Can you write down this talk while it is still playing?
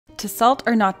To salt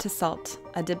or not to salt,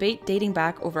 a debate dating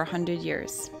back over 100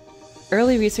 years.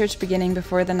 Early research beginning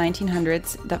before the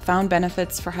 1900s that found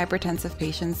benefits for hypertensive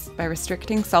patients by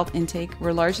restricting salt intake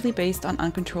were largely based on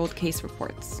uncontrolled case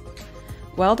reports.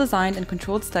 Well-designed and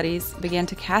controlled studies began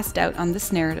to cast doubt on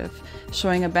this narrative,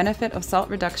 showing a benefit of salt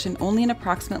reduction only in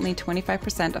approximately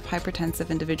 25% of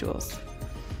hypertensive individuals.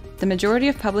 The majority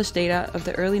of published data of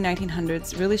the early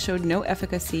 1900s really showed no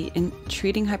efficacy in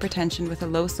treating hypertension with a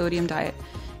low-sodium diet,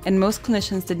 and most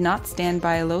clinicians did not stand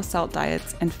by low-salt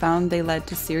diets and found they led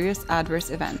to serious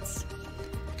adverse events.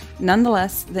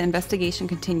 Nonetheless, the investigation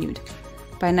continued.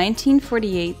 By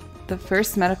 1948, the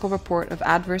first medical report of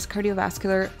adverse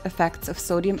cardiovascular effects of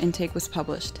sodium intake was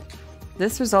published.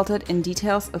 This resulted in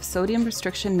details of sodium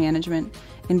restriction management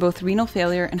in both renal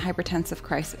failure and hypertensive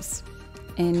crisis.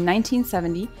 In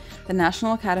 1970, the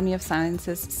National Academy of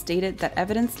Sciences stated that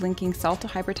evidence linking salt to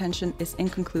hypertension is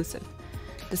inconclusive.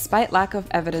 Despite lack of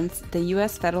evidence, the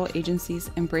U.S. federal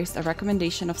agencies embraced a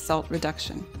recommendation of salt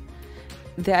reduction.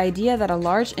 The idea that a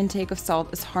large intake of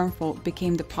salt is harmful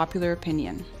became the popular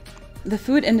opinion. The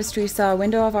food industry saw a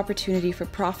window of opportunity for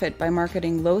profit by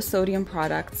marketing low-sodium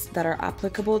products that are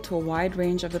applicable to a wide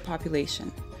range of the population.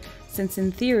 Since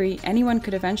in theory, anyone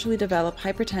could eventually develop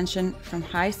hypertension from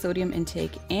high sodium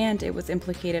intake and it was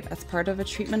implicated as part of a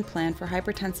treatment plan for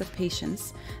hypertensive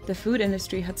patients, the food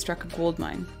industry had struck a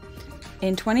goldmine.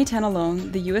 In 2010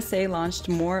 alone, the USA launched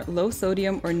more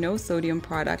low-sodium or no-sodium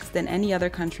products than any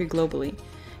other country globally,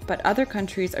 but other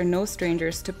countries are no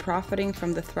strangers to profiting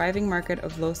from the thriving market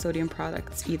of low-sodium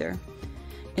products either.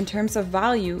 In terms of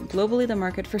value, globally the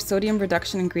market for sodium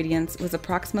reduction ingredients was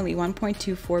approximately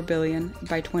 $1.24 billion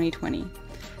by 2020.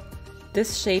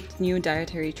 This shaped new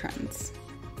dietary trends.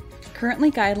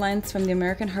 Currently, guidelines from the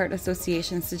American Heart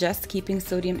Association suggest keeping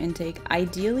sodium intake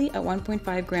ideally at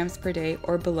 1.5 grams per day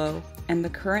or below, and the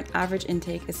current average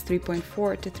intake is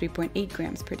 3.4 to 3.8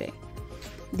 grams per day.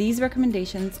 These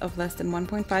recommendations of less than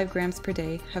 1.5 grams per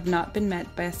day have not been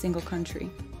met by a single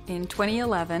country. In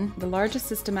 2011, the largest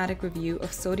systematic review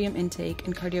of sodium intake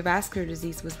in cardiovascular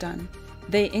disease was done.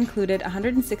 They included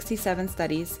 167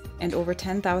 studies and over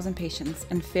 10,000 patients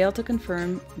and failed to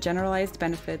confirm generalized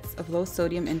benefits of low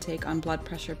sodium intake on blood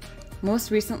pressure.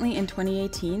 Most recently, in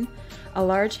 2018, a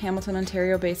large Hamilton,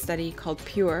 Ontario-based study called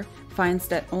PURE finds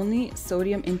that only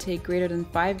sodium intake greater than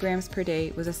 5 grams per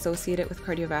day was associated with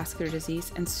cardiovascular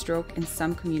disease and stroke in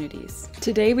some communities.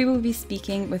 Today, we will be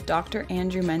speaking with Dr.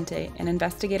 Andrew Mente, an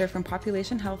investigator from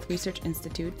Population Health Research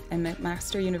Institute and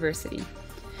McMaster University,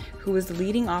 who is the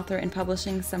leading author in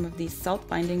publishing some of these salt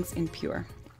findings in PURE.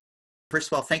 First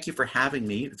of all, thank you for having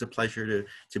me. It's a pleasure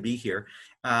to be here.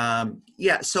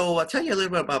 So I'll tell you a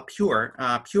little bit about PURE.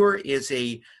 PURE is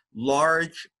a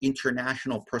large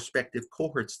international prospective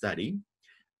cohort study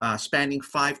spanning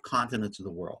 5 continents of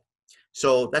the world.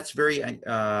 So that's very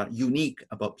unique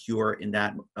about PURE in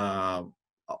that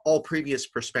all previous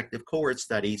prospective cohort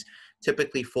studies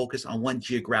typically focus on one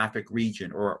geographic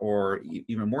region or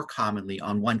even more commonly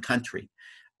on one country.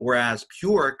 Whereas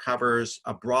PURE covers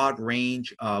a broad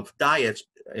range of diets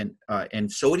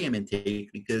and sodium intake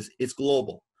because it's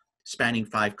global, spanning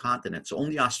 5 continents. So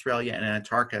only Australia and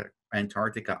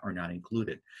Antarctica are not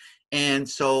included. And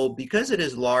so because it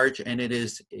is large and it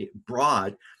is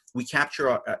broad, we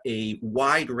capture a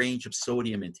wide range of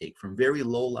sodium intake from very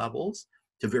low levels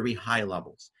to very high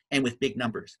levels and with big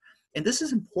numbers. And this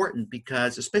is important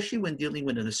because, especially when dealing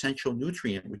with an essential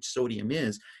nutrient, which sodium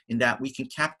is, in that we can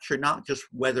capture not just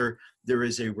whether there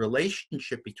is a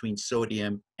relationship between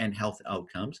sodium and health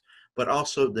outcomes, but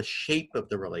also the shape of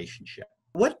the relationship.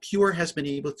 What PURE has been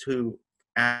able to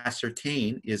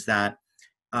ascertain is that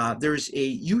there's a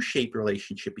U-shaped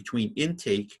relationship between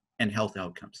intake and health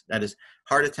outcomes. That is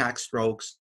heart attack,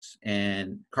 strokes,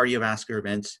 and cardiovascular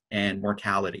events and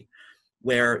mortality,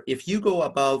 where if you go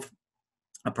above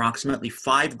approximately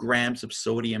 5 grams of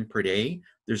sodium per day,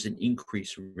 there's an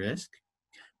increased risk,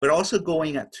 but also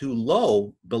going at too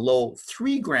low, below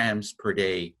 3 grams per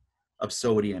day of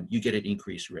sodium, you get an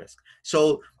increased risk.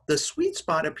 So the sweet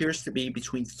spot appears to be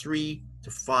between 3 to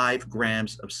 5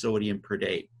 grams of sodium per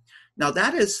day. Now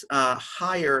that is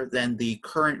higher than the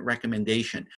current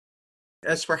recommendation.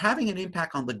 As for having an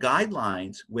impact on the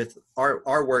guidelines with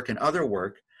our work and other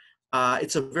work,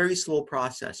 it's a very slow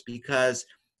process because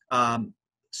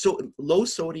so low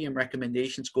sodium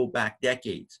recommendations go back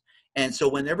decades. And so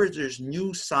whenever there's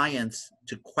new science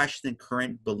to question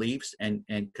current beliefs and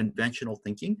conventional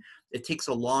thinking, it takes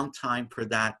a long time for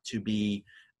that to be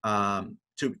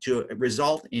to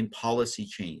result in policy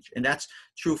change. And that's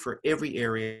true for every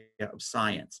area of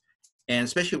science, and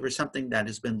especially for something that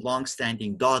has been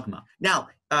longstanding dogma. Now,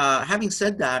 Having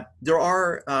said that, there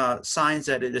are signs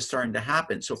that it is starting to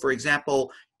happen. So for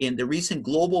example, in the recent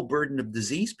Global Burden of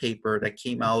Disease paper that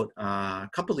came out a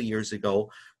couple of years ago,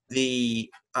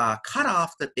 the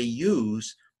cutoff that they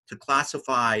use to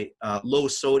classify low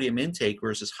sodium intake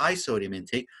versus high sodium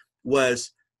intake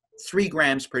was 3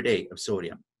 grams per day of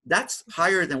sodium. That's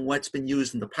higher than what's been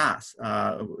used in the past,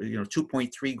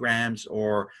 2.3 grams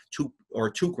or 2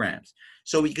 grams.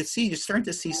 So you can see, you're starting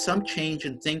to see some change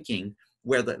in thinking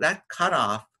where that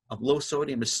cutoff of low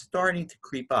sodium is starting to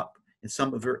creep up in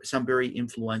some very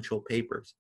influential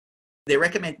papers. They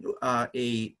recommend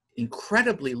a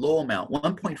incredibly low amount,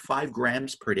 1.5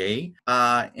 grams per day,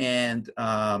 and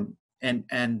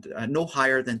no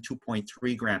higher than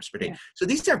 2.3 grams per day. Yeah. So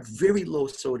these are very low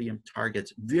sodium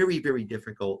targets, very, very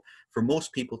difficult for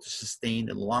most people to sustain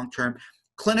in the long term.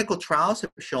 Clinical trials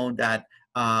have shown that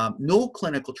no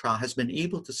clinical trial has been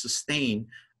able to sustain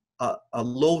a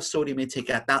low sodium intake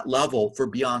at that level for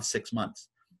beyond 6 months,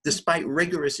 despite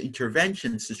rigorous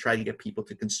interventions to try to get people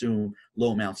to consume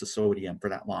low amounts of sodium for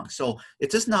that long. So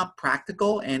it's just not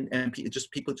practical, and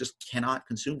people just cannot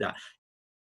consume that.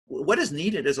 What is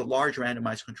needed is a large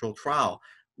randomized controlled trial.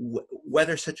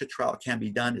 Whether such a trial can be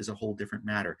done is a whole different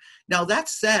matter. Now, that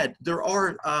said, there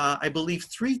are, I believe,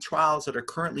 3 trials that are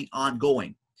currently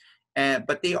ongoing.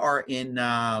 But they are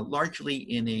largely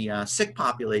in a sick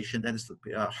population, that is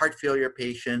heart failure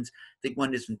patients. I think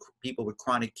one is in people with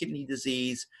chronic kidney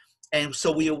disease. And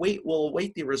so we'll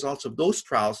await the results of those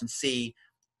trials and see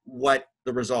what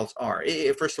the results are.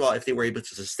 First of all, if they were able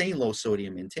to sustain low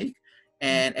sodium intake,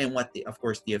 and what, of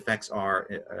course, the effects are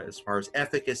as far as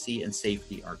efficacy and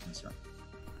safety are concerned.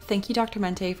 Thank you, Dr.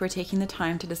 Mente, for taking the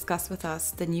time to discuss with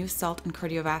us the new salt and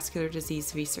cardiovascular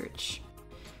disease research.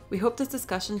 We hope this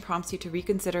discussion prompts you to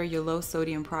reconsider your low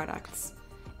sodium products.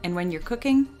 And when you're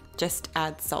cooking, just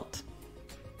add salt.